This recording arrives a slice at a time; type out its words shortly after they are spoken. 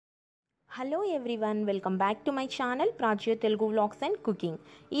Hello everyone, welcome back to my channel ప్రాజ్యో Telugu vlogs and cooking.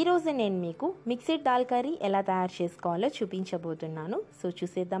 ఈరోజు నేను మీకు mixed dal curry ఎలా తయారు చేసుకోవాలో చూపించబోతున్నాను. సో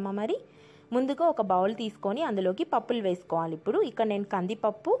చూసేద్దామా మరి. ముందుగా ఒక బౌల్ తీసుకొని అందులోకి పప్పులు వేసుకోవాలి. ఇప్పుడు ఇక్కడ నేను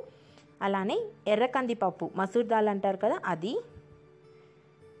కందిపప్పు, అలానే ఎర్ర కందిపప్పు, మసూర్ దాల్ అంటారు కదా అది,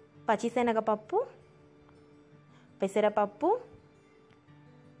 పచ్చిశనగపప్పు, పెసరపప్పు,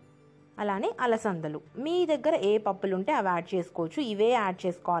 అలానే అలసందలు, మీ దగ్గర ఏ పప్పులు ఉంటే అవి యాడ్ చేసుకోవచ్చు, ఇవే యాడ్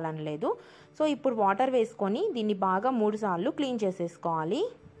చేసుకోవాలని లేదు. సో ఇప్పుడు వాటర్ వేసుకొని దీన్ని బాగా 3 సార్లు క్లీన్ చేసేసుకోవాలి.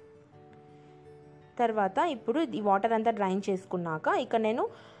 తర్వాత ఇప్పుడు ఈ వాటర్ అంతా డ్రైన్ చేసుకున్నాక ఇక్కడ నేను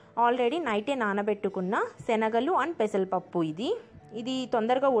ఆల్రెడీ నైటే నానబెట్టుకున్న శనగలు అండ్ పెసరపప్పు, ఇది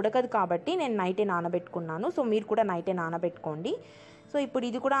తొందరగా ఉడకదు కాబట్టి నేను నైటే నానబెట్టుకున్నాను. సో మీరు కూడా నైటే నానబెట్టుకోండి. సో ఇప్పుడు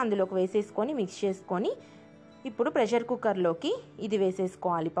ఇది కూడా అందులోకి వేసేసుకొని మిక్స్ చేసుకొని ఇప్పుడు ప్రెషర్ కుక్కర్లోకి ఇది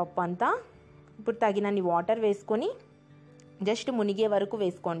వేసేసుకోవాలి పప్పు అంతా. ఇప్పుడు తగినన్ని వాటర్ వేసుకొని జస్ట్ మునిగే వరకు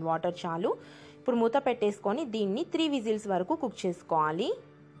వేసుకోండి, వాటర్ చాలు. ఇప్పుడు మూత పెట్టేసుకొని దీన్ని 3 విజిల్స్ వరకు కుక్ చేసుకోవాలి.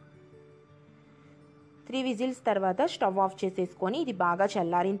 3 విజిల్స్ తర్వాత స్టవ్ ఆఫ్ చేసేసుకొని ఇది బాగా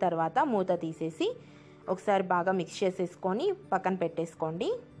చల్లారిన తర్వాత మూత తీసేసి ఒకసారి బాగా మిక్స్ చేసేసుకొని పక్కన పెట్టేసుకోండి.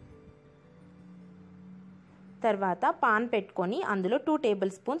 తర్వాత పాన్ పెట్టుకొని అందులో 2 టేబుల్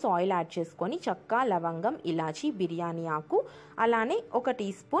స్పూన్స్ ఆయిల్ యాడ్ చేసుకొని చెక్క, లవంగం, ఇలాచి, బిర్యానీ ఆకు, అలానే 1 టీ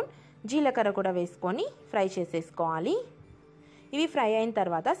స్పూన్ జీలకర్ర కూడా వేసుకొని ఫ్రై చేసేసుకోవాలి. ఇవి ఫ్రై అయిన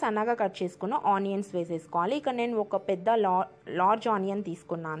తర్వాత సన్నగా కట్ చేసుకున్న ఆనియన్స్ వేసేసుకోవాలి. ఇక్కడ నేను ఒక పెద్ద లార్జ్ ఆనియన్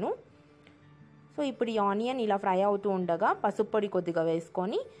తీసుకున్నాను. సో ఇప్పుడు ఈ ఆనియన్ ఇలా ఫ్రై అవుతూ ఉండగా పసుపు పొడి కొద్దిగా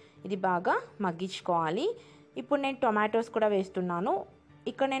వేసుకొని ఇది బాగా మగ్గించుకోవాలి. ఇప్పుడు నేను టొమాటోస్ కూడా వేస్తున్నాను.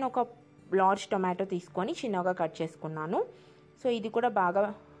 ఇక్కడ నేను ఒక లార్జ్ టొమాటో తీసుకొని చిన్నగా కట్ చేసుకున్నాను. సో ఇది కూడా బాగా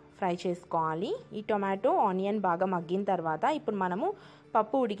ఫ్రై చేసుకోవాలి. ఈ టొమాటో ఆనియన్ బాగా మగ్గిన తర్వాత ఇప్పుడు మనము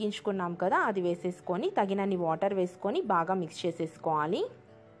పప్పు ఉడికించుకున్నాం కదా అది వేసేసుకొని తగినన్ని వాటర్ వేసుకొని బాగా మిక్స్ చేసేసుకోవాలి.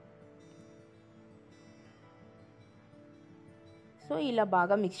 సో ఇలా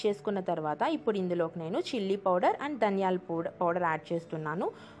బాగా మిక్స్ చేసుకున్న తర్వాత ఇప్పుడు ఇందులోకి నేను చిల్లీ పౌడర్ అండ్ ధనియాల పౌడర్ యాడ్ చేస్తున్నాను.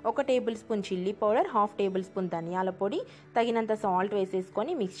 1 table spoon chilli powder, 1/2 table spoon ధనియాల పొడి, తగినంత సాల్ట్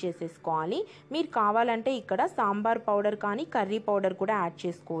వేసేసుకొని మిక్స్ చేసేసుకోవాలి. మీరు కావాలంటే ఇక్కడ సాంబార్ పౌడర్ కానీ కర్రీ పౌడర్ కూడా యాడ్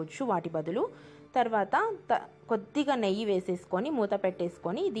చేసుకోవచ్చు వాటి బదులు. తర్వాత కొద్దిగా నెయ్యి వేసేసుకొని మూత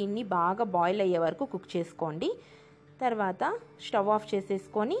పెట్టేసుకొని దీన్ని బాగా బాయిల్ అయ్యే వరకు కుక్ చేసుకోండి. తర్వాత స్టవ్ ఆఫ్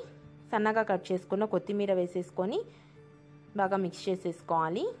చేసేసుకొని సన్నగా కట్ చేసుకున్న కొత్తిమీర వేసేసుకొని బాగా మిక్స్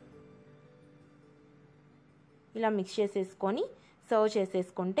చేసేసుకోవాలి. ఇలా మిక్స్ చేసేసుకొని సర్వ్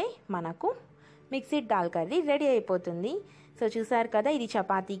చేసేసుకుంటే మనకు మిక్స్డ్ దాల్ కర్రీ రెడీ అయిపోతుంది. సో చూసారు కదా, ఇది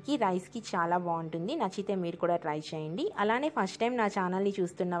చపాతీకి, రైస్కి చాలా బాగుంటుంది. నచ్చితే మీరు కూడా ట్రై చేయండి. అలానే ఫస్ట్ టైం నా ఛానల్ని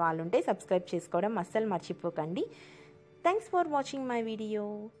చూస్తున్న వాళ్ళు ఉంటే సబ్స్క్రైబ్ చేసుకోవడం అస్సలు మర్చిపోకండి. Thanks for watching my video.